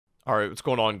All right, what's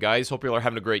going on, guys? Hope you all are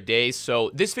having a great day. So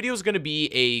this video is going to be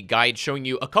a guide showing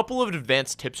you a couple of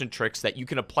advanced tips and tricks that you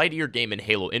can apply to your game in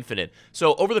Halo Infinite.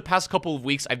 So over the past couple of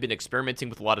weeks, I've been experimenting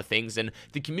with a lot of things, and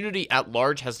the community at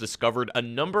large has discovered a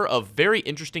number of very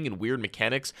interesting and weird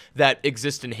mechanics that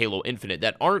exist in Halo Infinite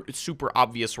that aren't super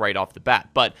obvious right off the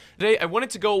bat. But today, I wanted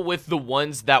to go with the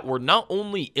ones that were not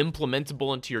only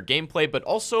implementable into your gameplay, but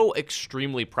also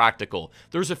extremely practical.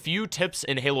 There's a few tips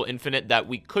in Halo Infinite that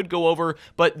we could go over,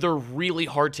 but they're really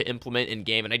hard to implement in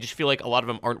game, and I just feel like a lot of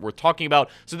them aren't worth talking about.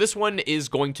 So this one is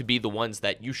going to be the ones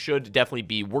that you should definitely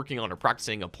be working on or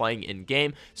practicing applying in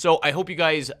game. So I hope you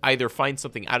guys either find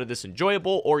something out of this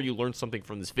enjoyable or you learn something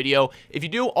from this video. If you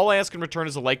do, all I ask in return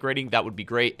is a like rating. That would be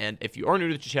great. And if you are new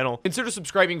to the channel, consider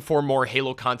subscribing for more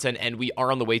Halo content, and we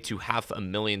are on the way to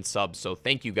 500,000 subs. So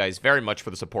thank you guys very much for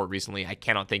the support recently. I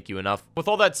cannot thank you enough. With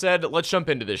all that said, let's jump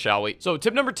into this, shall we? So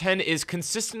tip number 10 is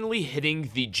consistently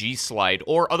hitting the G slide,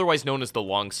 or otherwise known as the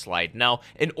long slide. Now,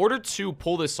 in order to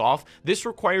pull this off, this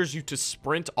requires you to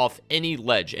sprint off any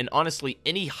ledge, and honestly,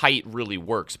 any height really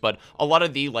works, but a lot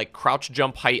of the crouch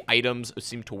jump height items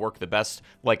seem to work the best,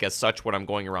 as such what I'm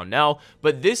going around now,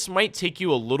 but this might take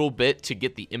you a little bit to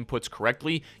get the inputs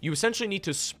correctly. You essentially need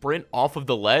to sprint off of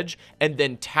the ledge and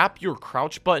then tap your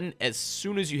crouch button as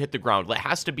soon as you hit the ground. It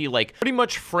has to be pretty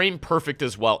much frame perfect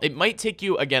as well. It might take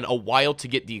you, again, a while to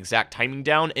get the exact timing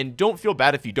down, and don't feel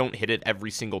bad if you don't hit it every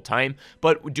single time,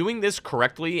 but doing this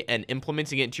correctly and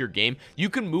implementing it into your game, you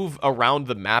can move around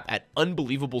the map at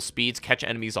unbelievable speeds, catch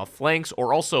enemies off flanks,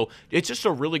 or also, it's just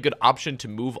a really good option to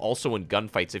move also in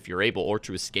gunfights if you're able, or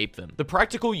to escape them. The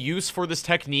practical use for this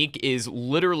technique is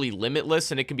literally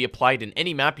limitless, and it can be applied in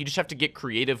any map. You just have to get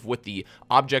creative with the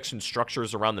objects and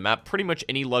structures around the map. Pretty much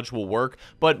any ledge will work,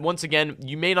 but once again,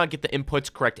 you may not get the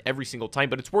inputs correct every single time,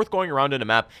 but it's worth going around in a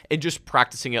map and just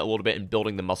practicing it a little bit and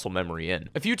building the muscle memory in.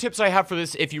 A few tips I have for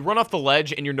this: if you run off the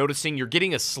ledge and you're noticing you're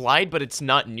getting a slide, but it's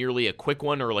not nearly a quick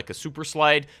one or like a super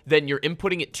slide, then you're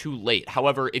inputting it too late.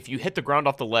 However, if you hit the ground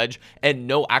off the ledge and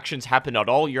no actions happen at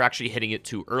all, you're actually hitting it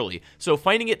too early. So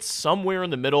finding it somewhere in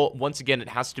the middle, once again, it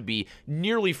has to be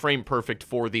nearly frame perfect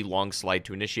for the long slide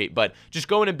to initiate, but just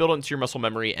go in and build it into your muscle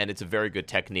memory, and it's a very good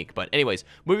technique. But anyways,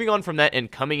 moving on from that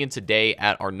and coming in today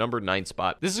at our number 9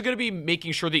 spot, this is going to be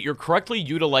making sure that you're correctly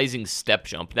utilizing step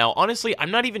jump. Now, honestly,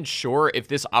 I'm not even sure if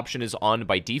this option is on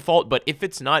by default, but if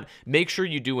it's not, make sure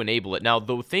you do enable it. Now,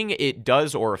 the thing it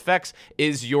does or affects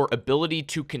is your ability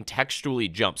to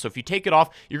contextually jump. So if you take it off,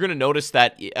 you're going to notice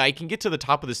that I can get to the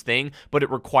top of this thing, but it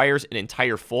requires an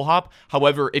entire full hop.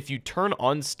 However, if you turn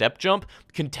on step jump,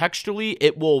 contextually,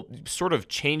 it will sort of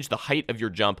change the height of your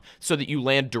jump so that you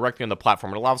land directly on the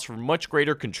platform. It allows for much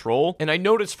greater control. And I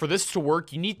noticed for this to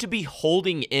work, you need to be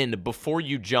holding in before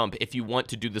you jump if you want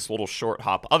to do this little short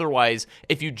hop. Otherwise,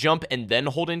 if you jump and then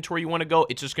hold into where you want to go,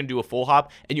 it's just going to do a full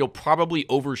hop, and you'll probably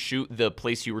overshoot the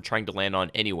place you were trying to land on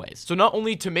anyways. So not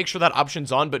only to make sure that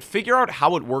option's on, but figure out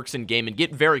how it works in game and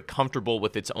get very comfortable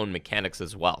with its own mechanics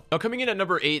as well. Now, coming in at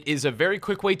number 8 is a very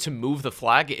quick way to move the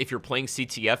flag if you're playing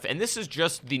CTF, and this is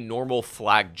just the normal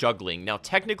flag juggling. Now,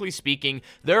 technically speaking,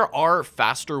 there are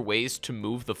faster ways to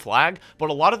move the flag, but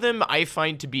a lot of them I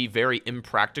find to be very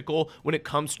impractical when it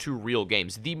comes to real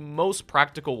games. The most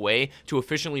practical way to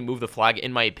efficiently move the flag,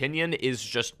 in my opinion, is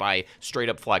just by straight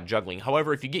up flag juggling.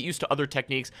 However, if you get used to other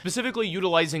techniques, specifically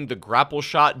utilizing the grapple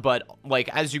shot, but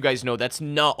as you guys know, that's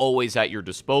not always at your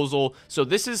disposal. So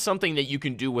this is something that you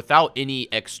can do without any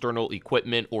external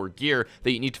equipment or gear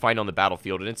that you need to find on the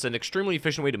battlefield, and it's an extremely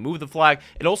efficient way to move the flag.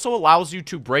 It also allows you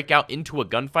to break out into a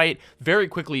gunfight very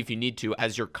quickly if you need to,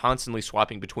 as you're constantly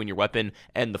swapping between your weapon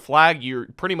and the flag. You're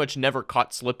pretty much never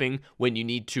caught slipping when you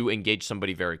need to engage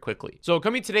somebody very quickly. So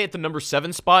coming today at the number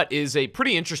 7 spot is a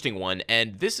pretty interesting one,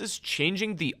 and this is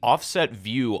changing the offset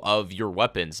view of your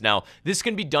weapons. Now, this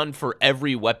can be done for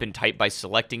every weapon type by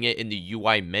selecting it in the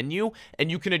UI menu, and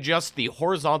you can adjust the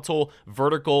horizontal,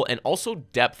 vertical, and also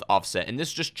depth offset, and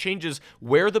this just changes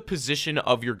where the position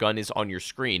of your gun is on your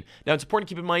screen. Now, it's important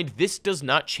to keep in mind, this does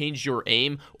not change your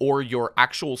aim or your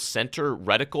actual center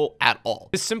reticle at all.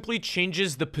 This simply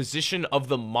changes the position of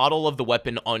the model of the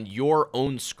weapon on your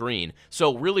own screen.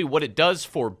 So really what it does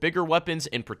for bigger weapons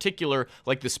in particular,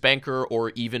 like the Spanker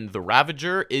or even the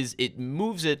Ravager, is it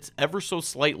moves it ever so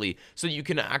slightly so that you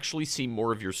can actually see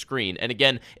more of your screen. And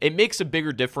again, it makes a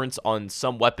bigger difference on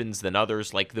some weapons than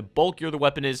others. Like, the bulkier the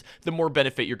weapon is, the more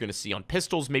benefit you're going to see on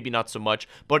pistols, maybe not so much,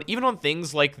 but even on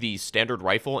things like the standard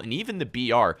rifle and even the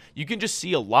BR, you can just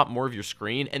see a lot more of your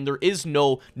screen, and there is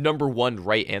no number one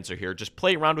right answer here. Just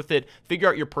play around with it, figure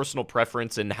out your personal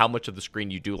preference and how much of the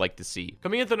screen you do like to see.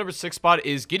 Coming in at the number 6 spot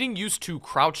is getting used to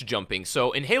crouch jumping.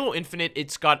 So in Halo Infinite,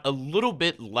 it's got a little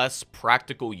bit less less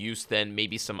practical use than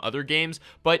maybe some other games,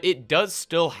 but it does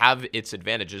still have its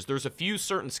advantages. There's a few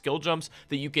certain skill jumps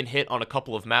that you can hit on a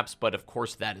couple of maps, but of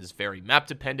course that is very map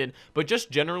dependent. But just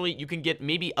generally, you can get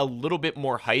maybe a little bit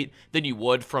more height than you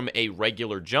would from a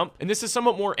regular jump. And this is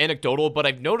somewhat more anecdotal, but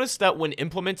I've noticed that when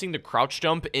implementing the crouch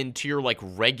jump into your like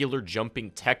regular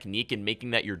jumping technique and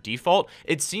making that your default,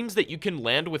 it seems that you can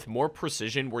land with more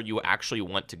precision where you actually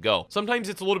want to go. Sometimes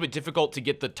it's a little bit difficult to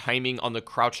get the timing on the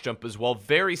crouch jump as well,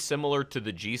 very similar to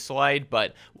the G slide,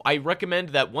 but I recommend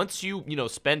that once you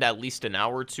spend at least an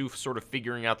hour or two sort of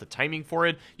figuring out the timing for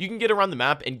it, you can get around the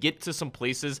map and get to some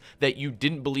places that you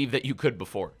didn't believe that you could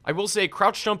before. I will say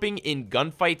crouch jumping in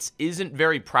gunfights isn't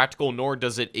very practical, nor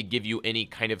does it give you any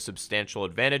kind of substantial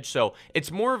advantage, so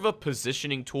it's more of a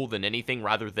positioning tool than anything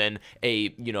rather than a,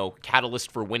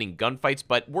 catalyst for winning gunfights,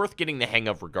 but worth getting the hang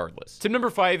of regardless. Tip number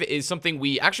 5 is something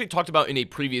we actually talked about in a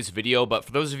previous video, but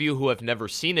for those of you who have never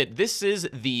seen it, this is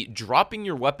the dropping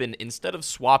your weapon instead of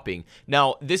swapping.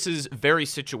 Now, this is very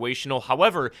situational,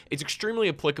 however, it's extremely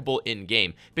applicable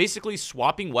in-game. Basically,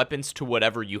 swapping weapons to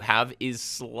whatever you have is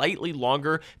slightly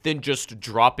longer than just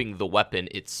dropping the weapon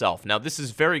itself. Now, this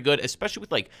is very good, especially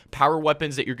with like power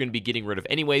weapons that you're going to be getting rid of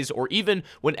anyways, or even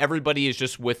when everybody is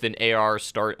just with an AR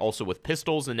start also with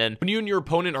pistols, and then when you and your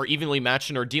opponent are evenly matched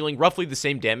and are dealing roughly the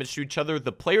same damage to each other,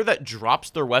 the player that drops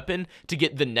their weapon to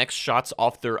get the next shots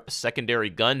off their secondary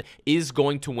gun is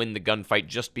going to win the gunfight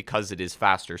just because it is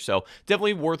faster. So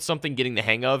definitely worth something getting the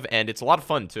hang of, and it's a lot of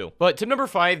fun too. But tip number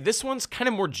 5, this one's kind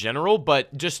of more general,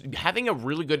 but just having a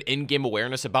really good in-game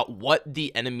awareness about what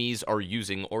the enemies are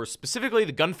using, or specifically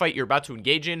the gunfight you're about to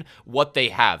engage in, what they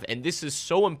have. And this is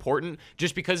so important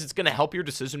just because it's going to help your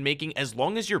decision making as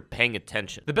long as you're paying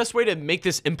attention. The best way to make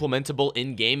this implementable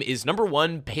in-game is, number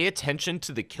 1, pay attention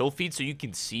to the kill feed so you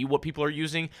can see what people are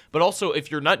using, but also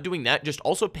if you're not doing that, just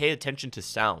also pay attention to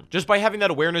sound. Just by having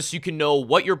that awareness, you can know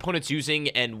what your opponent's using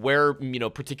and where,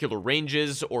 particular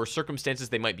ranges or circumstances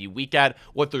they might be weak at,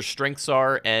 what their strengths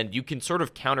are, and you can sort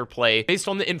of counterplay based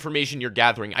on the information you're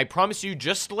gathering. I promise you,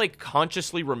 just like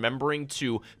consciously remembering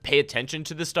to pay attention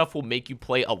to this stuff will make you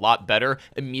play a lot better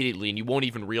immediately, and you won't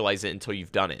even realize it until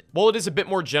you've done it. While it is a bit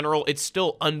more general, it's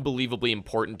still unbelievably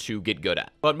important to get good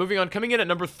at. But moving on, coming in at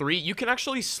number 3, you can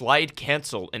actually slide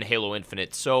cancel in Halo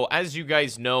Infinite. So as you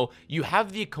guys know, you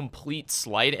have the complete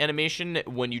slide animation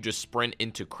when you just sprint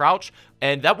into crouch,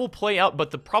 and that will play out,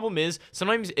 but the problem is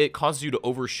sometimes it causes you to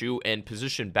overshoot and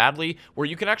position badly, where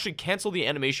you can actually cancel the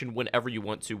animation whenever you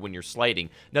want to when you're sliding.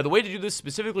 Now, the way to do this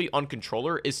specifically on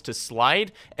controller is to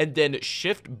slide and then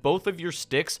shift both of your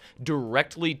sticks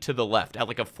directly to the left at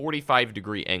like a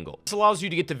 45-degree angle. This allows you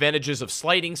to get the advantages of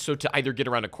sliding, so to either get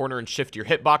around a corner and shift your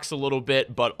hitbox a little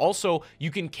bit, but also you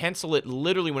can cancel it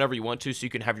literally whenever you want to, so you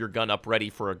can have your gun up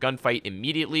ready for a gunfight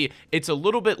immediately. It's a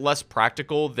little bit less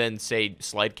practical than, say,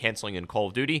 slide canceling in Call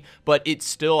of Duty, but it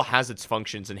still has its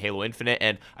functions in Halo Infinite,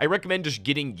 and I recommend just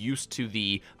getting used to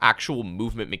the actual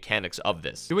movement mechanics of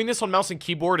this. Doing this on mouse and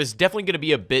keyboard is definitely going to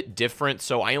be a bit different,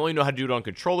 so I only know how to do it on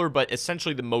controller, but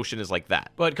essentially the motion is like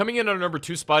that. But coming in on our number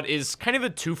 2 spot is kind of a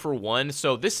 2-for-1,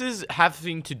 so this is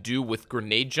having to do with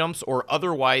grenade jumps or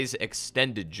otherwise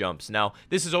extended jumps. Now,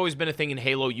 this has always been a thing in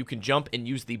Halo. You can jump and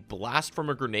use the blast from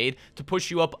a grenade to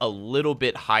push you up a little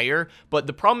bit higher, but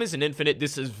the problem is in Infinite,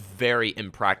 this is very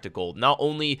impractical. Not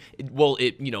only will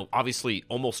it, obviously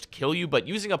almost kill you, but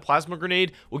using a plasma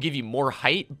grenade will give you more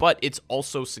height, but it's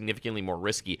also significantly more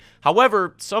risky.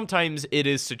 However, sometimes it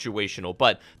is situational,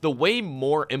 but the way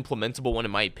more implementable one,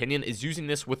 in my opinion, is using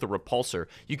this with a repulsor.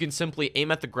 You can simply aim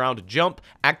at the ground, jump,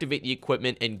 activate the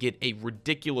equipment, and get a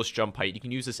ridiculous jump height. You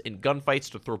can use this in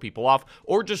gunfights to throw people off,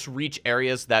 or just reach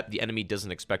areas that the enemy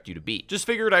doesn't expect you to be. Just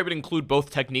figured I would include both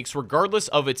techniques regardless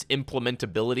of its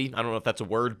implementability. I don't know if that's a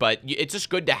word, but it's just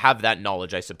good to have that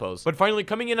knowledge, I suppose. But finally,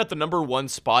 coming in at the number 1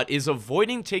 spot is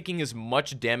avoiding taking as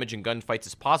much damage in gunfights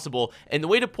as possible, and the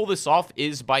way to pull this off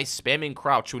is by spamming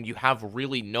crouch when you have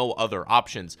really no other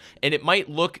options. And it might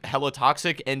look hella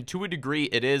toxic, and to a degree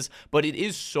it is, but it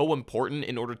is so important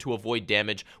in order to avoid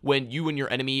damage when you and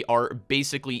your enemy are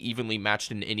basically evenly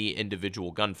matched in any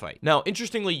individual gunfight. Now,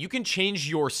 interestingly, you can change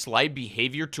your slide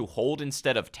behavior to hold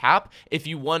instead of tap if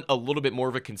you want a little bit more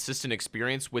of a consistent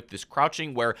experience with this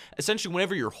crouching, where essentially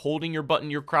whenever you're holding your button,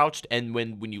 you're crouched, and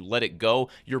when you let it go,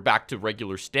 you're back to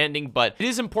regular standing. But it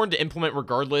is important to implement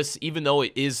regardless, even though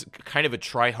it is kind of a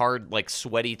try-hard, like,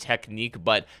 sweaty technique,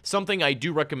 but something I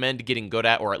do recommend getting good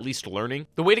at, or at least learning.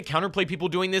 The way to counterplay people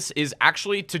doing this is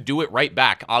actually to do it right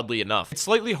back, oddly enough. It's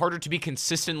slightly harder to be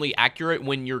consistently accurate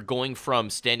when you're going from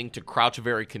standing to crouch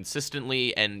very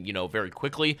consistently and, very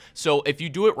quickly. So if you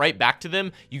do it right back to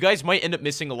them, you guys might end up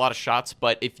missing a lot of shots,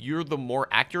 but if you're the more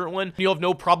accurate accurate one, you'll have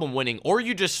no problem winning. Or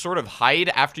you just sort of hide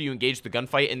after you engage the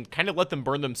gunfight and kind of let them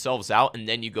burn themselves out, and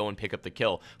then you go and pick up the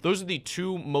kill. Those are the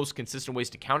two most consistent ways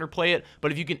to counterplay it,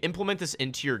 but if you can implement this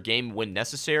into your game when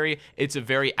necessary, it's a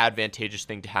very advantageous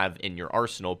thing to have in your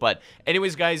arsenal. But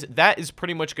anyways, guys, that is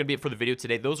pretty much going to be it for the video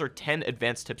today. Those are 10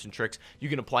 advanced tips and tricks you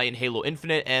can apply in Halo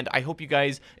Infinite, and I hope you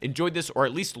guys enjoyed this or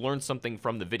at least learned something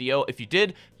from the video. If you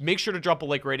did, make sure to drop a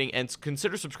like rating and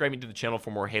consider subscribing to the channel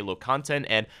for more Halo content.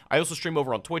 And I also stream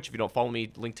over on Twitch. If you don't follow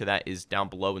me, link to that is down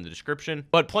below in the description.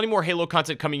 But plenty more Halo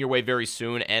content coming your way very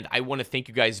soon, and I want to thank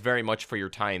you guys very much for your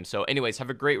time. So anyways, have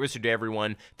a great rest of your day,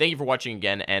 everyone. Thank you for watching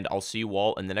again, and I'll see you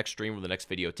all in the next stream or the next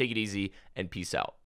video. Take it easy, and peace out.